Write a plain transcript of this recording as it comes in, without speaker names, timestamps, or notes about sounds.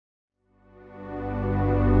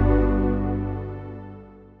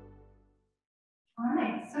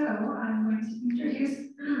going to introduce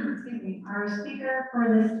excuse me, our speaker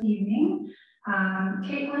for this evening.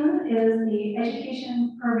 Kaitlin is the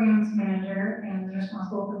Education Programs Manager and is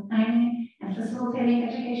responsible for planning and facilitating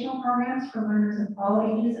educational programs for learners of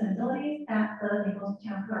all ages and abilities at the Naples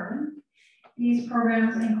Botanical Garden. These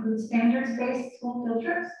programs include standards-based school field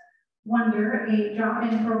trips, Wonder, a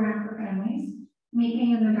drop-in program for families, Meet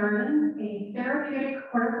Me in the Garden, a therapeutic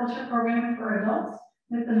horticulture program for adults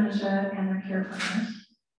with dementia and their care partners,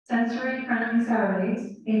 Sensory Friendly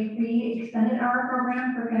Saturdays, a free extended hour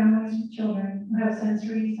program for families with children who have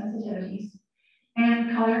sensory sensitivities,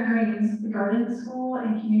 and Color Greens, the Garden School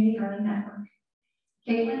and Community Garden Network.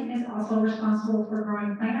 Kaitlin is also responsible for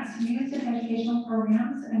growing plants used in educational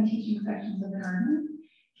programs and teaching sections of the garden.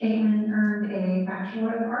 Kaitlin earned a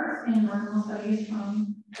Bachelor of Arts in Environmental Studies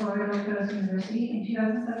from Florida Coast University in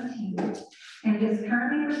 2017 and is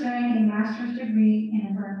currently pursuing a master's degree in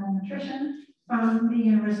environmental nutrition from the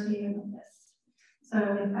University of Memphis.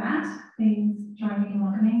 So with that, please join me in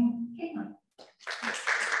welcoming Kaitlin.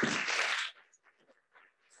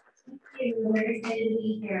 Thank you. We're very excited to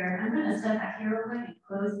be here. I'm going to step back here real quick and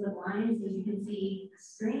close the blinds so you can see the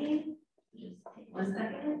screen. Just take 1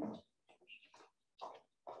 second.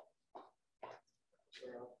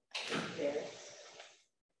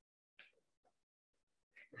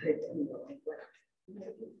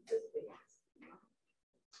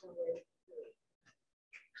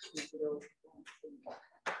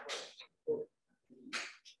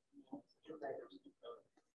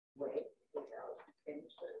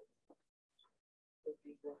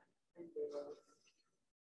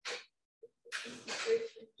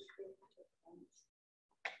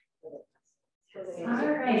 All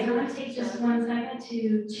right, so I'm going to take just 1 second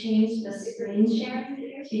to change the screen sharing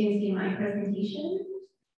here so you can see my presentation.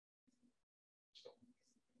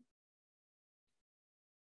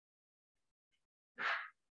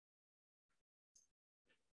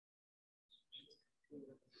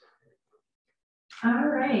 All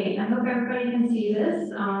right, I hope everybody can see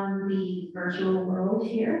this on the virtual world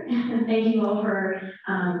here. Thank you all for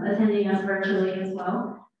attending us virtually as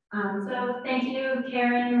well. So thank you,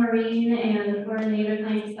 Karen, Maureen, and the Florida Native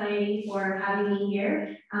Plant Society for having me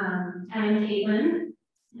here. I'm Kaitlin,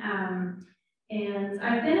 and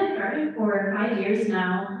I've been at the garden for 5 years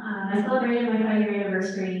now. I celebrated my 5-year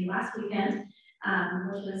anniversary last weekend,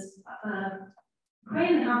 which was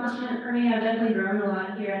quite an accomplishment for me. I've definitely grown a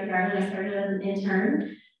lot here at the garden. I started as an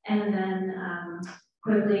intern and then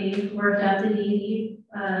quickly worked up to be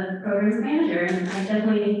the programs manager, and I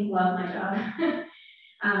definitely love my job.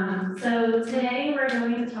 So today we're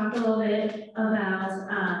going to talk a little bit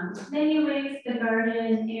about many ways the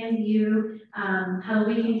garden and you, how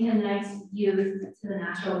we can connect youth to the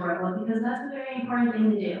natural world, because that's a very important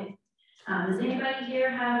thing to do. Does anybody here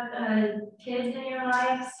have kids in your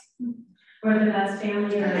lives? Whether that's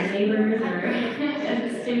family or neighbors or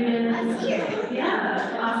students?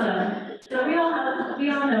 Yeah, awesome. So we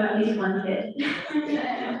all know at least one kid.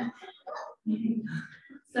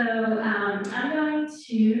 So I'm going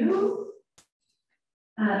to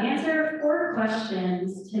answer 4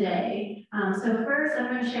 questions today. So first, I'm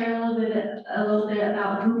going to share a little bit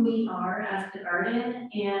about who we are as the garden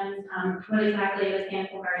and what exactly a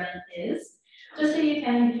botanical garden is, just so you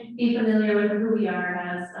can be familiar with who we are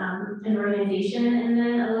as an organization, and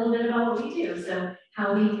then a little bit about what we do. So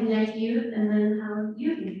how we connect youth, and then how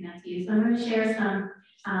you can connect youth. So I'm going to share some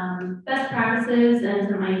best practices and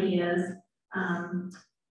some ideas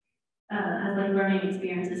as like learning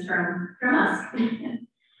experiences from us.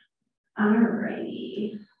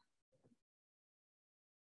 Alrighty.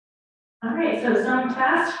 All right, so some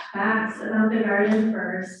fast facts about the garden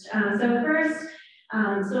first.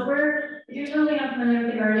 If you're totally unfamiliar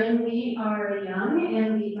with the garden, we are young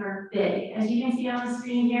and we are big. As you can see on the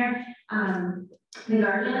screen here, the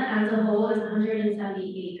garden as a whole is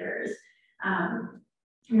 170 acres.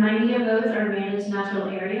 90 of those are managed natural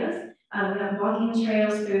areas. We have walking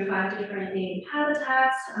trails through 5 different native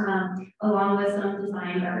habitats, along with some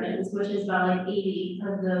design gardens, which is about like 80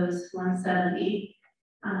 of those 170.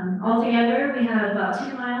 Altogether, we have about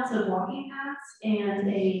 2 miles of walking paths and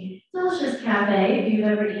a delicious cafe, if you've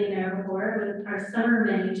ever eaten there before. With our summer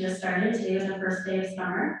menu just started. Today was the first day of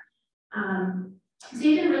summer. So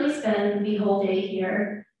you can really spend the whole day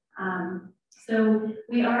here. So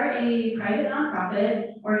we are a private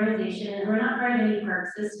nonprofit organization, and we're not part of any park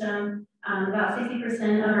system. About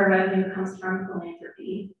 60% of our revenue comes from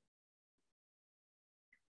philanthropy.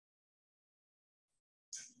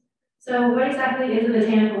 So what exactly is a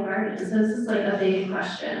botanical garden? So this is like a big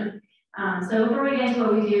question. So before we get into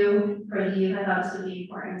what we do for the youth, I thought this would be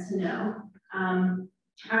important to know.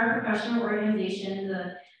 Our professional organization,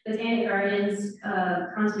 the Botanic Gardens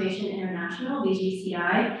Conservation International,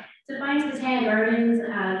 BGCI, defines botanic gardens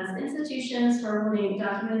as institutions for holding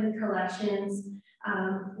documented collections,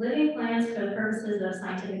 living plants for the purposes of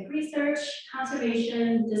scientific research,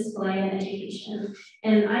 conservation, display, and education.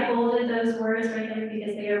 And I bolded those words right there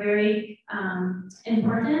because they are very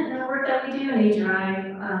important in the work that we do, and they drive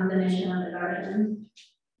the mission of the garden.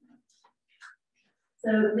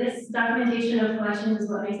 So this documentation of collections is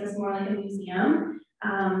what makes us more like a museum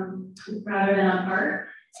rather than a park.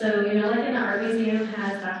 So, you know, like an art museum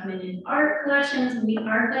has documented art collections,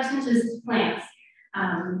 art collections is plants.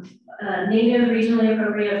 Native, regionally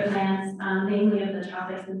appropriate plants, mainly of the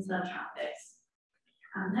tropics and subtropics.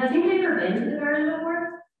 Has anybody ever been to the garden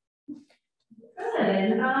before?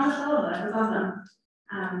 Good, almost all of us, that's awesome.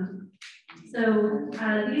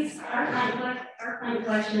 These our plant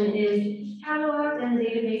collection is cataloged in the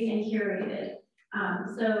database and curated.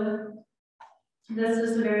 So this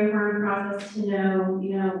is a very important process to know,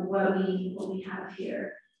 you know, what we have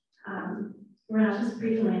here. We're not just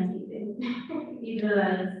pre-landscaping, even though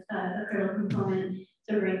that is a critical component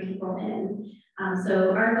to bring people in.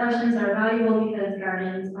 So our collections are valuable because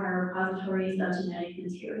gardens are repositories of genetic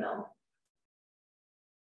material.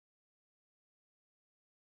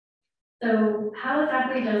 So how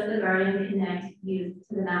exactly does the garden connect youth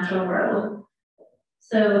to the natural world?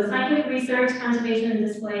 So scientific research, conservation, and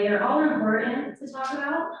display are all important to talk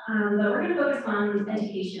about, but we're going to focus on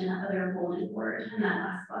education, that other golden word in that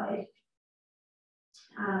last slide.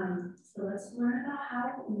 So let's learn about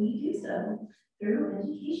how we do so through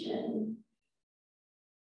education.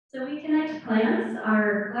 So we connect plants,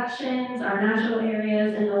 our collections, our natural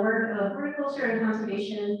areas, and the work of horticulture and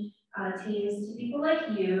conservation teams to people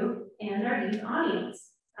like you and our youth audience.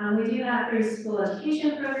 We do that through school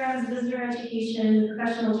education programs, visitor education,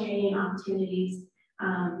 professional training opportunities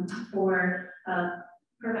for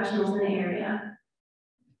professionals in the area.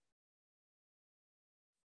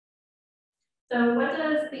 So what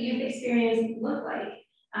does the youth experience look like?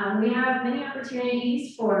 We have many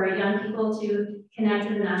opportunities for young people to connect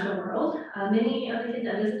to the natural world. Many of the kids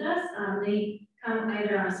that visit us, they come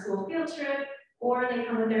either on a school field trip or they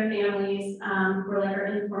come with their families for like our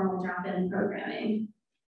informal drop-in programming.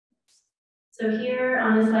 So here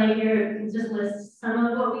on the slide here, it just lists some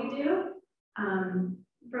of what we do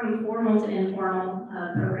from formal to informal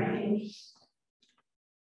programming.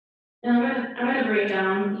 And I'm gonna break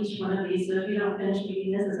down each one of these, so if you don't finish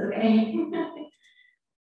reading this, is okay.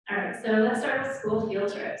 All right, so let's start with school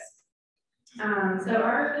field trips. So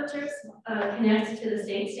our field trips connect to the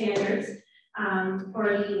state standards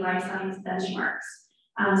for the life science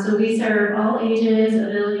benchmarks. So we serve all ages,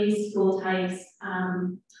 abilities, school types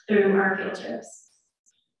through our field trips.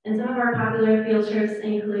 And some of our popular field trips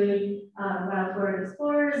include Wild Florida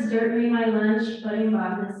Explorers, Dirt Me My Lunch, Budding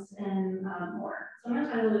Botanists, and more. So I'm going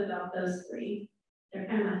to tell you a little bit about those three. They're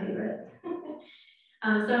kind of my favorite.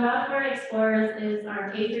 So Wild Florida Explorers is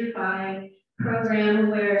our K-5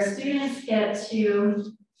 program where students get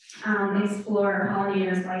to explore a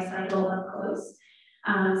pollinator's life cycle up close.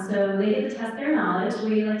 So they get to test their knowledge.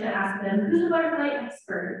 We like to ask them, who's a butterfly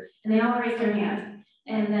expert? And they all raise their hands.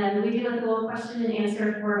 And then we do like a little question and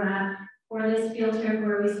answer format for this field trip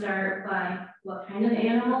where we start by what kind of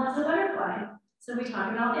animal is a butterfly? So we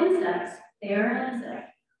talk about insects. They are an insect.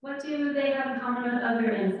 What do they have in common with other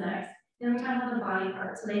insects? Then we talk about the body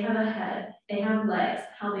parts. So they have a head. They have legs.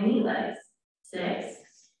 How many legs? 6.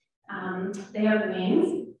 They have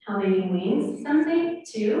wings. How many wings? Some say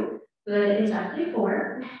 2, but it's actually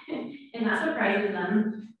 4. And that surprises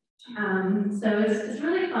them. So it's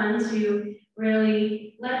really fun to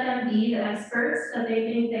really let them be the experts that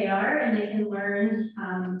they think they are, and they can learn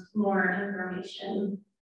more information.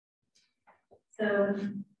 So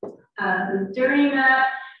during that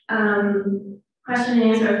question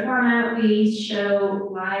and answer format, we show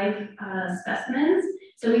live specimens.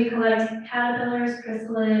 So we collect caterpillars,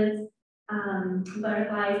 chrysalids,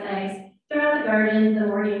 butterflies, eggs throughout the garden the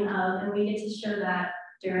morning of, and we get to show that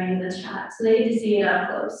during the chat. So they get to see it up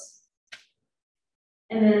close.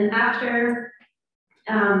 And then after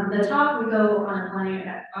the talk, we go on a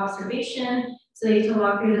pollinator observation. So they get to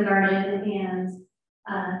walk through the garden and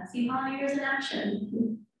see pollinators in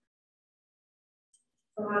action.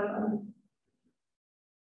 It's a lot of fun.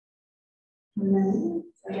 And then,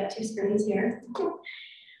 so I got 2 screens here.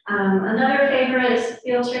 Another favorite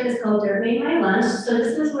field trip is called Dirt Made My Lunch. So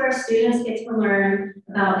this is where students get to learn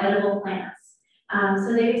about edible plants.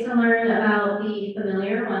 So they get to learn about the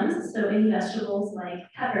familiar ones, so any vegetables like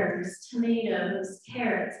peppers, tomatoes,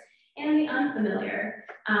 carrots, and the unfamiliar.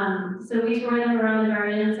 So we tour them around the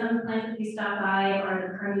garden. Some plants that we stop by are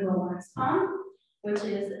the carnival wax palm. which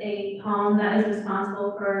is a palm that is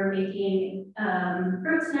responsible for making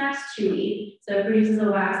fruit snacks chewy. So it produces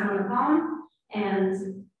a wax on the palm,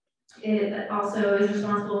 and it also is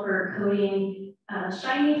responsible for coating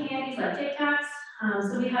shiny candies like Tic Tacs.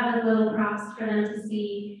 So we have like little props for them to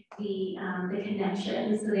see the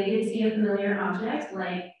connection. So they can see a familiar object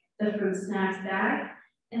like the fruit snacks bag,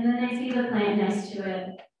 and then they see the plant next to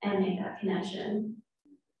it and make that connection.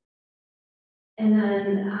 And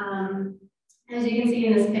then, as you can see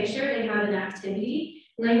in this picture, they have an activity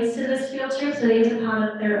linked to this field trip, so they get to pot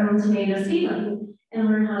up their own tomato seedling and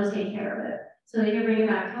learn how to take care of it. So they can bring it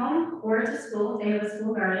back home or to school if they have a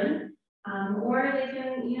school garden, or they can,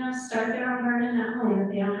 start their own garden at home if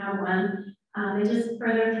they don't have one. It just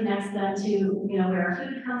further connects them to, where our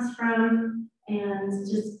food comes from, and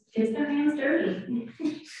just gets their hands dirty.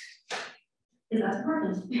 Because that's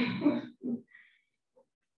important.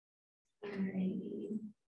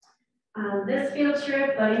 This field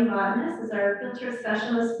trip, Budding Botanist, is our field trip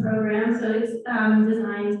specialist program. So it's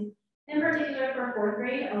designed in particular for 4th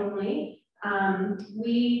grade only.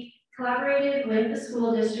 We collaborated with the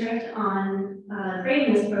school district on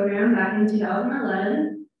creating this program back in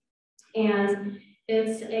 2011. And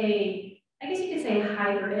it's I guess you could say a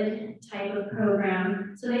hybrid type of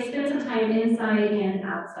program. So they spend some time inside and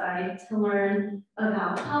outside to learn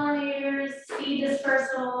about pollinators, seed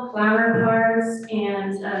dispersal, flower parts,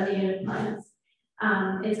 and native plants.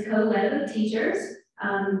 It's co-led with teachers.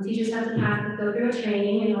 Teachers have to go through a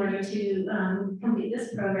training in order to complete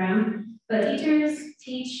this program. But teachers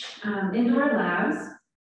teach indoor labs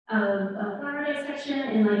of flower dissection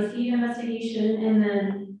and like seed investigation, and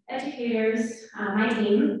then educators, my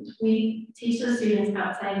team, we teach the students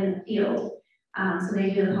outside in the field. So they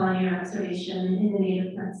do the pollinator observation in the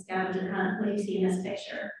native plant scavenger hunt, like you see in this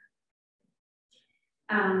picture.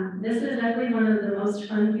 This is definitely one of the most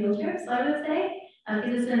fun field trips, I would say,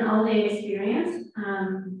 because it's an all-day experience.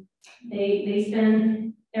 They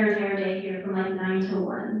spend their entire day here from like 9 to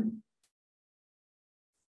 1.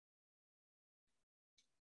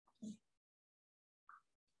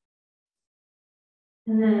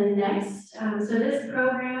 And then next, so this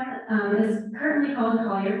program is currently called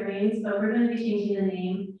Collier Greens, but we're going to be changing the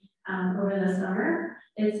name over the summer.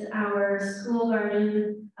 It's our school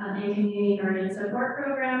garden and community garden support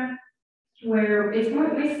program, where it's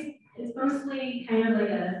mostly kind of like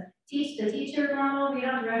a teach the teacher model. We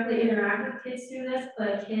don't directly interact with kids through this,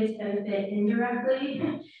 but kids benefit indirectly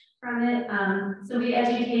from it. So we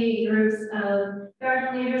educate groups of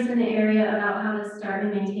garden leaders in the area about how to start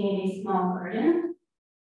and maintain a small garden.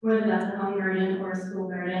 Whether that's a home garden or a school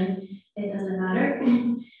garden, it doesn't matter.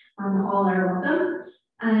 All are welcome.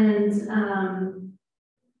 And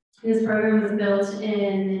this program was built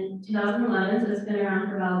in 2011, so it's been around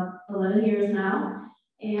for about 11 years now.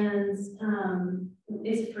 And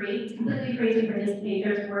it's free, it's completely free to participate.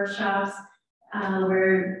 There's workshops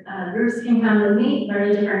where groups can come and meet, learn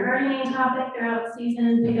a different gardening topic throughout the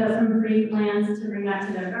season, pick up some free plants to bring back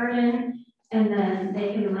to their garden. And then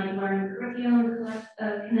they can like learn curriculum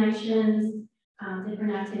connections,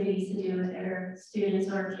 different activities to do with their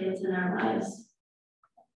students or kids in their lives.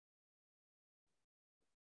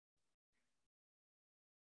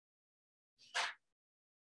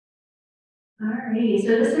 Alrighty, so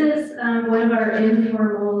this is one of our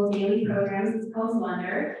informal daily programs. It's called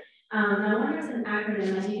Wonder. Now Wonder is an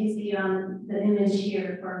acronym, as you can see on the image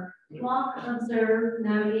here, for walk, observe,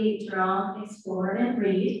 navigate, draw, explore, and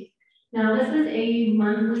read. Now, this is a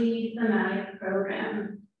monthly thematic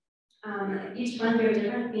program. Each month we have a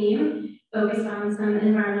different theme focused on some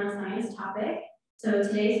environmental science topic. So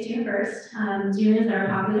today's June 1st. June is our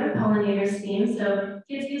popular pollinators theme. So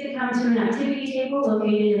kids get to come to an activity table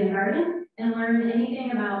located in the garden and learn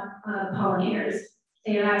anything about pollinators.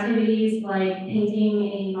 They have activities like painting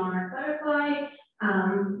a monarch butterfly,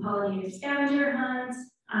 pollinator scavenger hunts,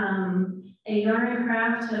 a yarn and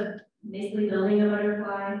craft of basically building a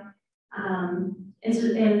butterfly, and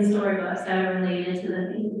storybooks that are related to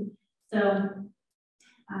the theme. So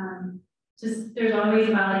there's always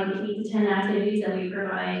about like 8 to 10 activities that we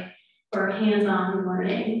provide for hands-on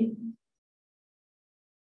learning.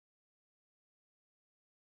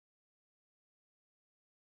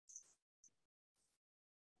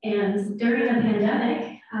 And during the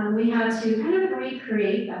pandemic, we had to kind of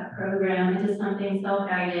recreate that program into something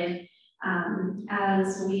self-guided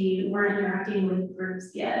as we weren't interacting with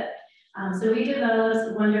groups yet. So we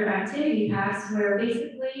developed Wonder Activity Packs, where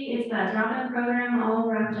basically it's that drop-in program all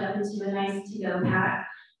wrapped up into a nice to-go pack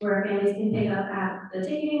where families can pick up at the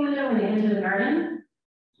ticketing window when they enter the garden.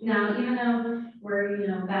 Now, even though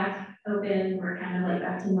we're back open, we're kind of like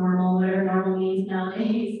back to normal, whatever normal means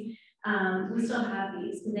nowadays. we still have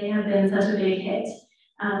these because they have been such a big hit.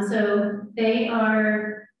 So they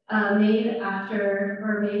are made after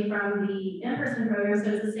or made from the in-person program,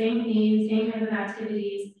 so it's the same theme, same type of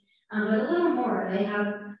activities, but a little more. They have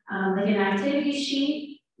like an activity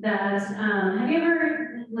sheet that, have you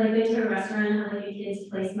ever like been to a restaurant and had like a kid's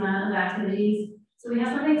placemat of activities? So we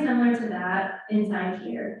have something similar to that inside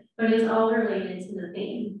here, but it's all related to the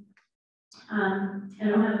theme. I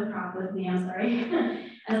don't have a prop with me, I'm sorry,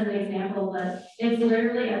 as an example, but it's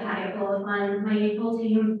literally a packet full of fun. My Naples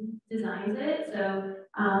team designs it, so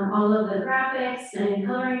all of the graphics and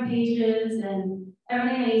coloring pages and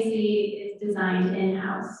everything that you see is designed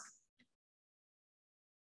in-house.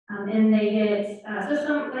 And they get, so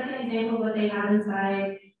some, like an example of what they have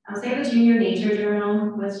inside, so they have a junior nature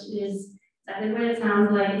journal, which is exactly what it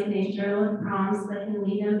sounds like. It's a nature journal with prompts that can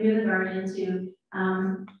lead them through the garden to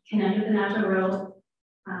connect with the natural world.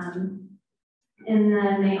 And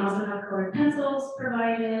then they also have colored pencils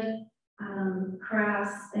provided,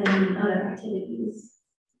 crafts, and other activities.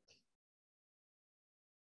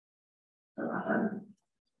 A lot of fun.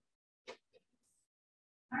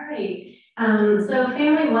 All right. So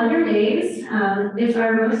Family Wonder Days is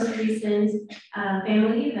our most recent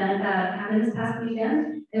family event that happened this past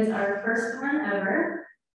weekend. It's our first one ever,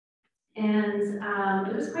 and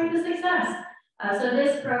it was quite a success. So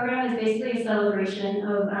this program is basically a celebration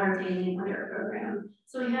of our Daily Wonder program.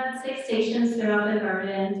 So we had 6 stations throughout the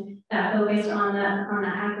garden that focused on the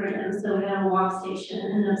acronym. So we had a walk station,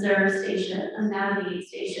 an observe station, a navigate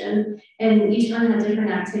station, and each one had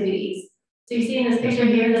different activities. So you see in this picture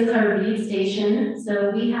here, this is our read station.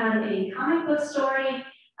 So we had a comic book story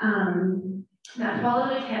that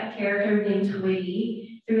followed a character named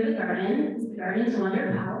Twiggy through the garden. It's the Garden's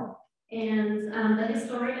Wonder Pal. And the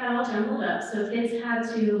story got all jumbled up. So kids had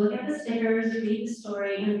to look at the stickers, read the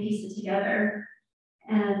story, and piece it together.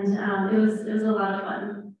 And it was a lot of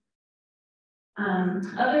fun.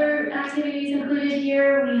 Other activities included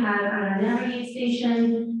here, we had our navigate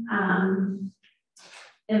station.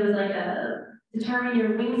 It was like a determine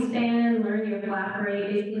your wingspan, learn your flap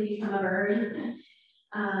rate, basically become a bird.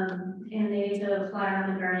 And they get to fly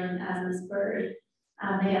around the garden as this bird.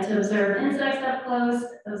 They got to observe insects up close,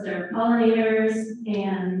 observe pollinators,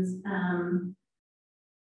 and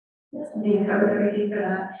yes, I think I covered everything for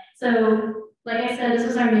that. So, like I said, this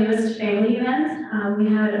was our newest family event.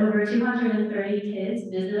 We had over 230 kids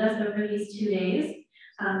visit us over these 2 days.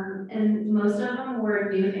 And most of them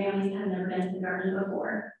were new families that had never been to the garden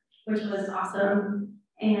before, which was awesome.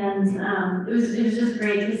 And it was just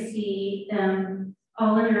great to see them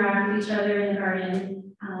all interact with each other in the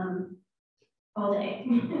garden all day.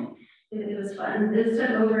 It was fun. This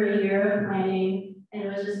took over a year of planning, and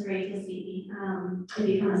it was just great to see it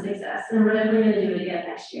become a success. And we're definitely going to do it again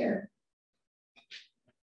next year.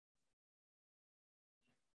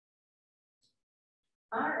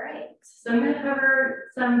 All right, so I'm going to cover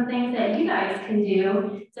some things that you guys can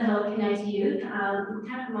do to help connect youth,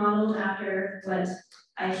 kind of modeled after what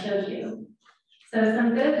I showed you. So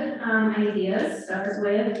some good ideas starts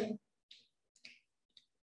with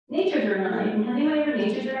nature journaling. Has anyone ever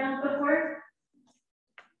nature journaled before?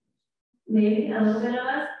 Maybe a little bit of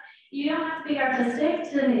us. You don't have to be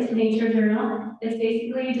artistic to nature journal. It's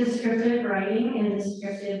basically descriptive writing and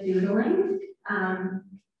descriptive doodling.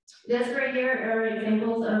 This right here are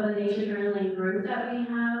examples of a nature journaling group that we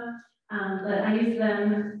have, but I use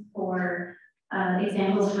them for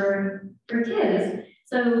examples for kids.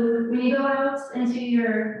 So when you go out into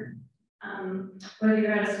your, whether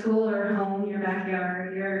you're at a school or home, your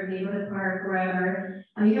backyard, your neighborhood park, wherever,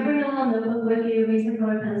 you can bring a little notebook with you, maybe some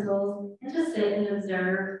colored pencils, and just sit and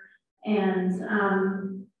observe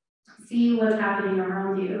and see what's happening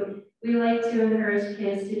around you. We like to encourage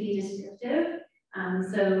kids to be descriptive.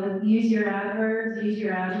 So use your adverbs, use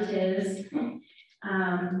your adjectives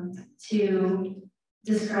to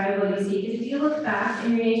describe what you see. Because if you look back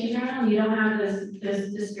in your nature journal and you don't have those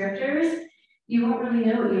descriptors, you won't really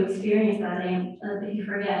know what you experienced that day, that you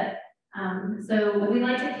forget. So we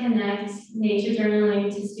like to connect nature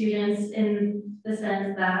journaling to students in the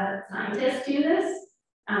sense that scientists do this.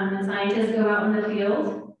 When scientists go out in the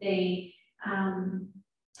field, they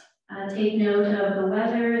take note of the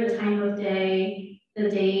weather, the time of day, the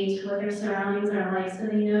date, what their surroundings are like, so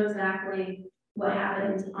they know exactly what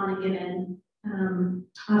happened on a given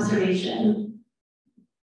observation.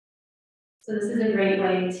 So this is a great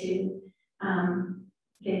way to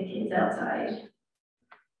get kids outside.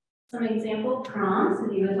 Some example prompts,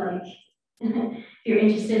 if you would like, if you're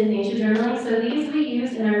interested in nature journaling. So these we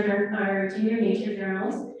use in our junior nature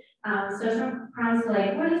journals. So some prompts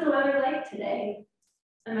like, what is the weather like today?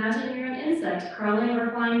 Imagine you're an insect crawling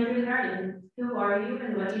or flying through the garden. Who are you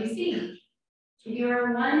and what do you see? If you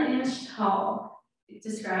are 1 inch tall,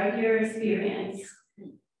 describe your experience.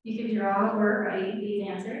 You can draw or write these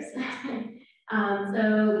answers.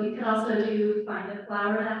 So you could also do find a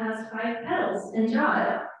flower that has 5 petals and draw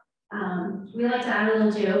it. We like to add a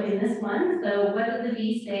little joke in this one. So what did the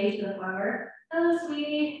bee say to the flower? Hello,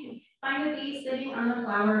 sweetie. Find a bee sitting on the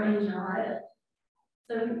flower and draw it.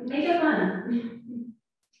 So make it fun.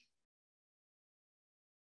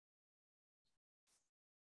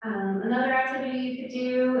 Another activity you could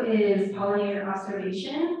do is pollinator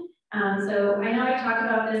observation. So I know I talked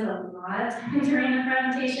about this a lot during the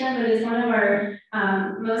presentation, but it's one of our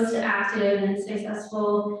most active and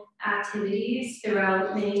successful activities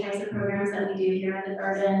throughout many types of programs that we do here at the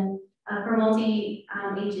garden for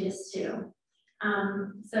multi-ages too.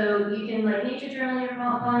 So you can like nature journal your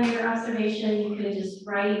pollinator observation, you could just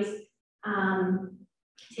write,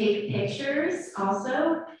 take pictures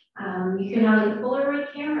also. You can have like a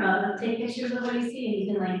Polaroid camera, take pictures of what you see, and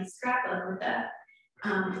you can like scrapbook with that.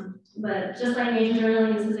 But just like nature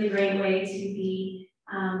journaling, this is a great way to be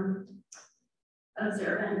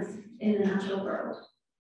observant in the natural world.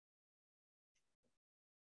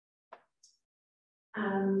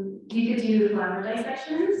 You could do flower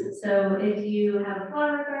dissections. So if you have a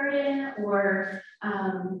flower garden or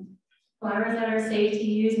flowers that are safe to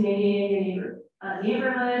use, maybe in your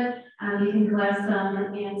neighborhood, you can collect some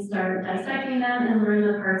and start dissecting them and learn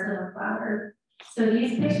the parts of a flower. So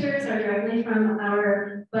these pictures are directly from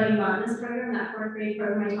our Budding Botanist program, that 4th grade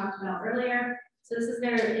program I talked about earlier. So this is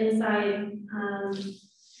their inside,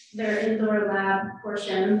 their indoor lab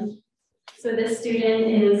portion. So this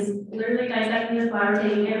student is literally dissecting the flower,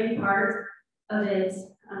 taking every part of it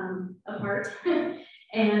apart,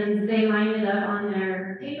 and they line it up on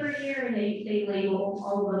their paper here, and they label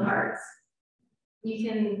all of the parts. You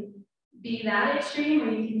can be that extreme,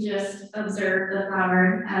 or you can just observe the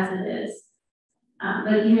flower as it is.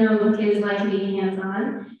 But you know, kids like being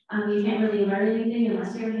hands-on. You can't really learn anything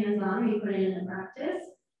unless you're hands-on or you put it into practice.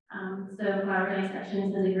 So flower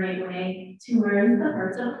dissections is a great way to learn the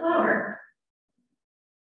parts of a flower.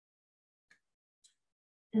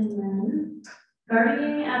 And then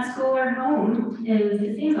gardening at school or home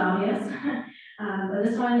it seems obvious, but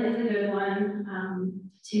this one is a good one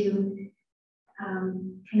to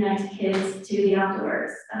connect kids to the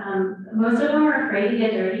outdoors. Most of them are afraid to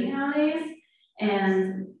get dirty nowadays,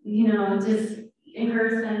 and you know, just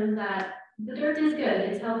encourage them that the dirt is good,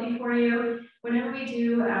 it's healthy for you. Whenever we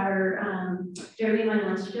do our Derby My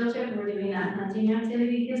Lunch field trip, we're doing that hunting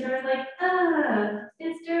activity, kids are like,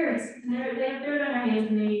 it's dirt, and they have dirt on their hands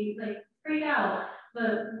and they like freak out.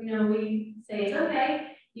 But you know, we say it's okay,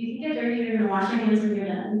 you can get dirty, you're gonna wash your hands when you're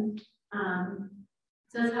done.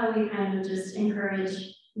 So that's how we kind of just encourage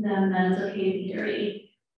them that it's okay to be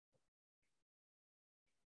dirty.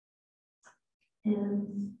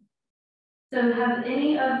 And so have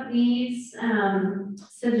any of these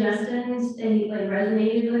suggestions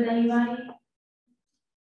resonated with anybody?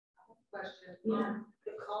 Question. Yeah.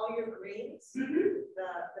 The call your greens, Mm-hmm.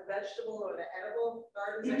 the vegetable or the edible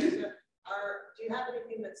garden section, do you have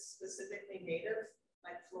anything that's specifically native,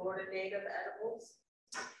 like Florida native edibles?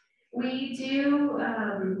 We do,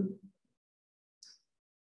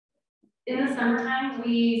 in the summertime,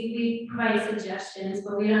 we provide suggestions,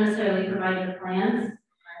 but we don't necessarily provide the plans.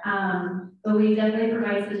 But we definitely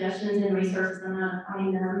provide suggestions and resources on how to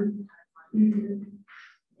find them. Mm-hmm.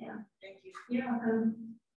 Yeah. Thank you. You're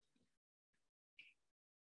welcome.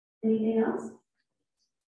 Anything else?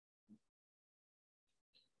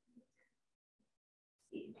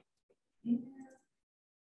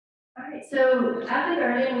 All right, so at the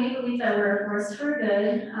garden, we believe that we're a force for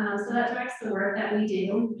good. So that directs the work that we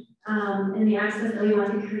do and the access that we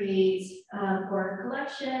want to create for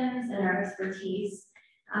collections and our expertise.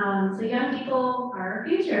 So young people are our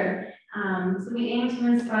future. So we aim to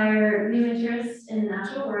inspire new interests in the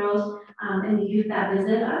natural world and the youth that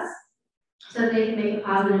visit us so that they can make a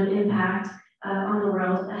positive impact on the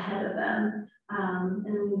world ahead of them.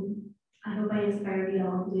 And I hope I inspired you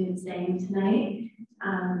all to do the same tonight.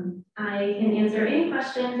 I can answer any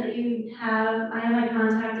questions that you have. I have my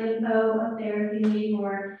contact info up there if you need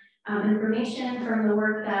more information from the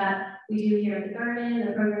work that we do here at the garden,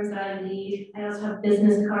 the programs that I lead. I also have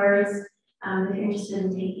business cards if you're interested in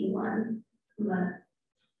taking one. But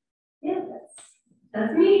yeah,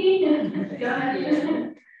 that's me. Go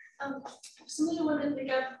ahead. If somebody wanted to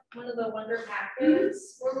pick up one of the wonder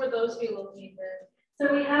packets, where would those be located?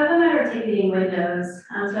 So we have them at our ticketing windows.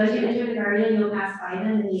 So as you enter the garden, you'll pass by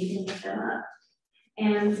them and you can pick them up.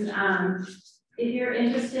 And if you're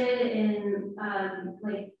interested in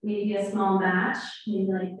like maybe a small batch,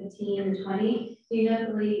 maybe like 15 to 20, you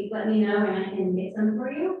definitely let me know and I can get some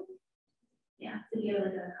for you. Yeah, to be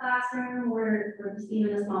like a classroom or just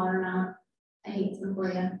even a smaller amount, I can get some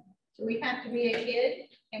for you. Do we have to be a kid?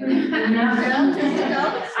 No,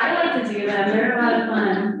 I like to do them. They're a lot of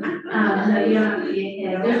fun. No, you don't have to be a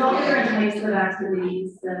kid. There's all different types of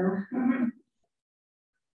activities, so.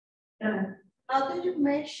 Yeah. How did you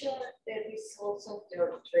measure the results of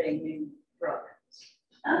your training programs?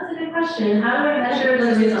 That's a good question. How do I measure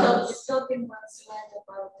the results? Talk in one slide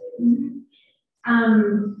about it.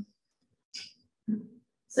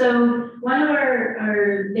 So one of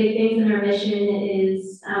our big things in our mission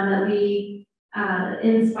is that we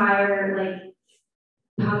inspire like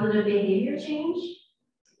positive behavior change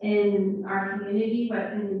in our community,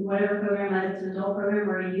 but in whatever program, whether it's an adult program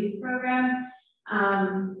or a youth program.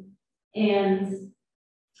 And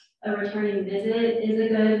a returning visit is a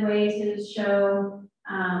good way to show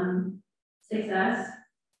success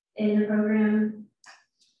in the program.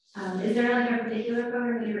 Is there like a particular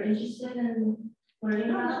program that you're interested in learning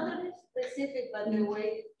No, about? not that specific, but the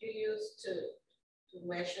way you use to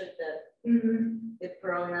measure that the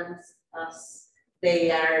programs as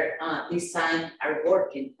they are designed are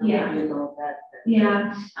working. How Yeah. do you know that?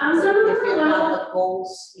 Yeah. Some of them If you are have well. the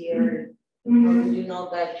goals here, how do you know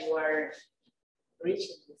that you are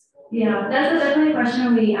reaching this goal? Yeah, that's definitely a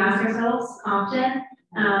question we ask ourselves often.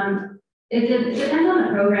 It depends on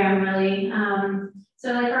the program, really.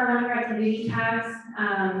 So like for one of our activity tags,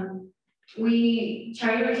 we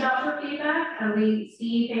try to reach out for feedback. We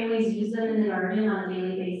see families use them in the garden on a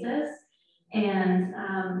daily basis and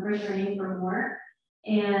returning for more.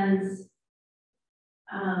 And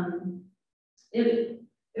it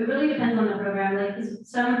really depends on the program. Like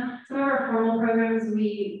some of our formal programs,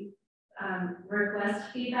 we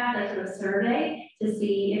request feedback, like through a survey, to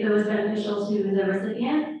see if it was beneficial to the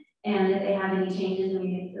recipient and if they have any changes, and we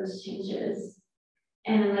make those changes.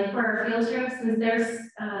 And like for our field trips, since they're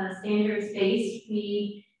standards-based,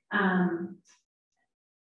 we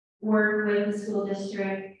work with the school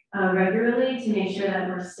district regularly to make sure that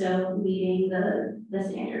we're still meeting the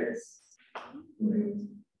standards.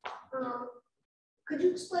 Could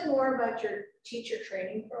you explain more about your teacher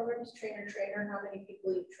training programs, trainer, how many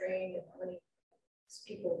people you've trained and how many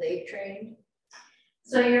people they've trained?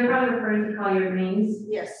 So you're probably referring to Collier Greens?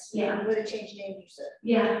 Yes. Yeah. I'm going to change name, you said.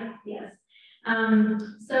 Yeah, yes.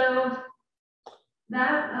 So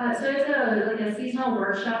that, so it's like a seasonal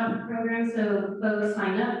workshop program, so folks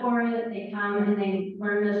sign up for it, they come and they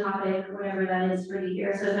learn the topic, whatever that is for the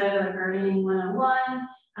year. So it's either like gardening 101,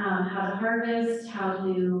 how to harvest, how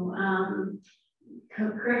to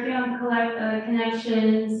curriculum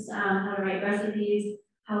connections, how to write recipes,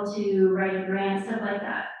 how to write a grant, stuff like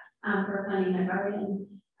that, for planting a garden.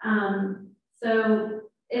 So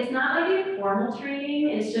it's not like a formal training,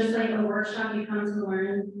 it's just like a workshop you come to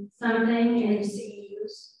learn something. And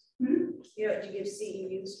CEUs? You know, do you give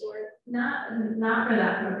CEUs for it? Not for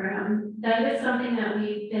that program. That is something that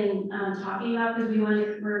we've been talking about because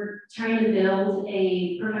we're trying to build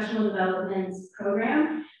a professional development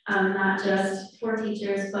program, not just for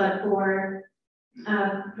teachers, but for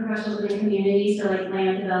professionals in the community, so like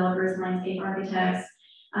land developers, landscape architects,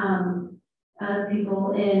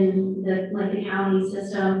 people in the county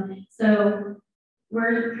system. So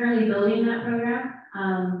we're currently building that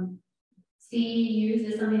program. CEUs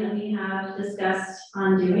is something that we have discussed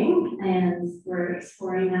on doing, and we're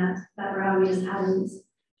exploring that route. We just haven't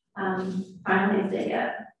finalized it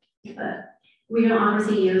yet, but we don't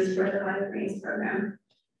offer CEUs for the Collier Greens program.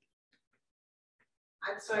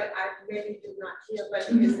 I'm sorry, I maybe did not hear, but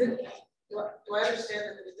is it, do I understand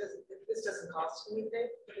that this doesn't cost anything?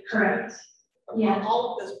 Correct. Yeah.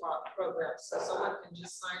 All of those programs, so someone can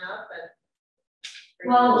just sign up and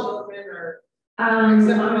bring Well, their children or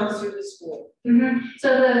someone else through the school. So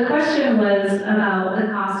the question was about the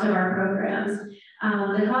cost of our programs.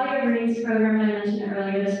 The Collier Greens program I mentioned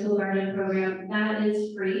earlier, the school garden program, that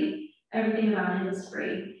is free. Everything about it is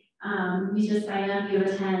free. You just sign up, you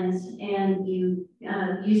attend, and you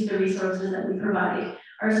use the resources that we provide.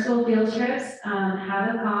 Our school field trips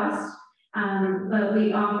have a cost, but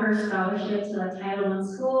we offer scholarships to like Title I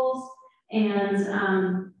schools, and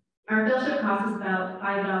our field trip cost is about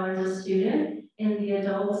 $5 a student, and the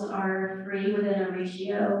adults are free within a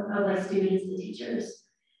ratio of like students to teachers.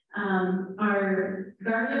 Our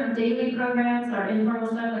garden daily programs, our informal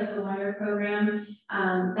stuff like the wire program,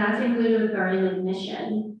 that's included with garden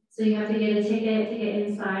admission. So you have to get a ticket to get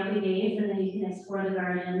inside the gates, and then you can explore the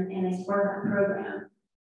garden and explore that program.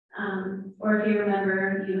 Or if you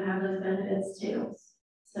remember, you have those benefits too.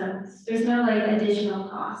 So there's no like additional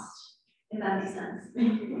cost, if that makes sense.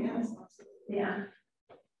 Yes, Yeah.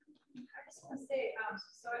 I just want to say,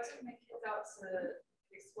 so I took my kids out to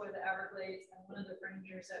explore the Everglades, and one of the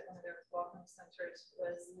rangers at one of their welcome centers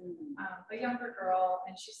was a younger girl,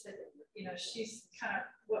 and she said, you know, she's kind of,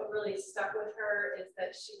 what really stuck with her is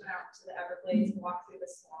that she went out to the Everglades and walked through the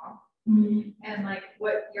swamp. And like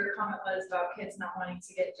what your comment was about kids not wanting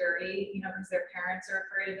to get dirty, you know, because their parents are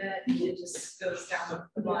afraid of it, and it just goes down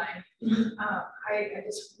the line. I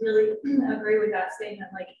just really agree with that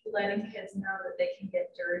statement, like letting kids know that they can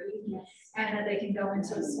get dirty, and that they can go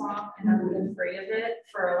into a swamp and not be afraid of it.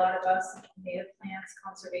 For a lot of us, native plants,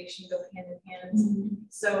 conservation go hand in hand.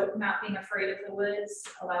 So not being afraid of the woods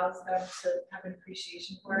allows them to have an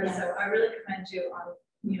appreciation for it. So I really commend you on,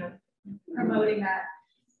 you know, promoting that,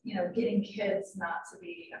 you know, getting kids not to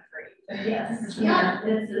be afraid. Yes, yeah,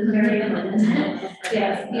 it's very important.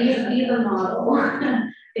 Yes, be the model,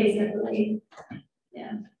 basically.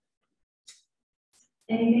 Yeah.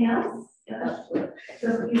 Anything else?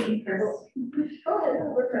 So you first. Go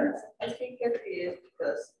ahead, I think it is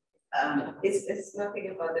because it's nothing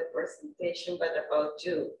about the presentation, but about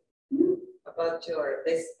you, about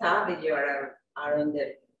the study you are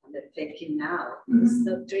undertaking now. It's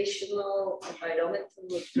nutritional, environmental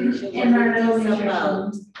nutrition. Environmental What is it nutrition.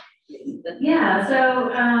 about? Yeah, so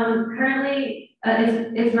currently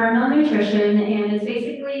it's environmental nutrition, and it's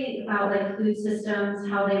basically about like food systems,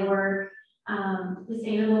 how they work,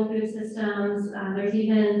 sustainable food systems. There's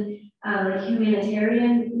even like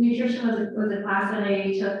humanitarian nutrition was a class that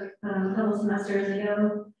I took a couple semesters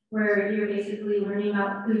ago, where you're basically learning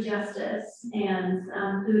about food justice and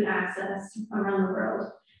food access around the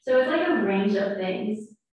world. So it's like a range of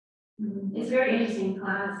things. It's a very interesting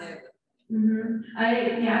class.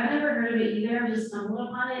 I've never heard of it either. I just stumbled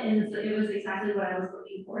upon it, and it was exactly what I was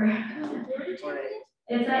looking for. Where did you get it?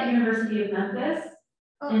 It's at University of Memphis,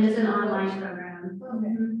 and it's an online program.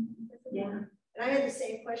 Yeah. And I had the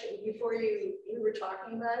same question before you were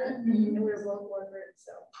talking about it, and we were both wondering,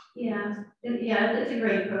 so. Yeah, it's a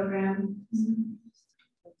great program.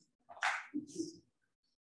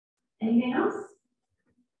 Anything else?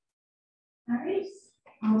 All right,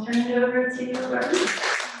 I'll turn it over to Barbara.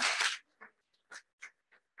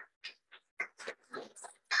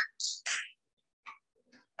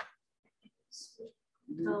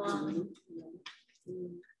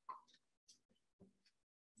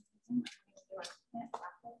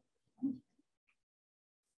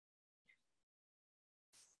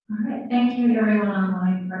 All right, thank you everyone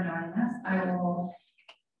online for joining us. I will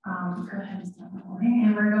go ahead and start recording,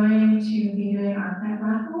 and we're going to be doing our plant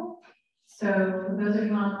raffle. So for those of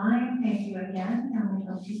you online, thank you again, and we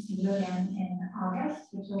hope to see you again in August,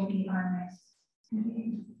 which will be our next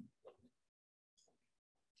meeting.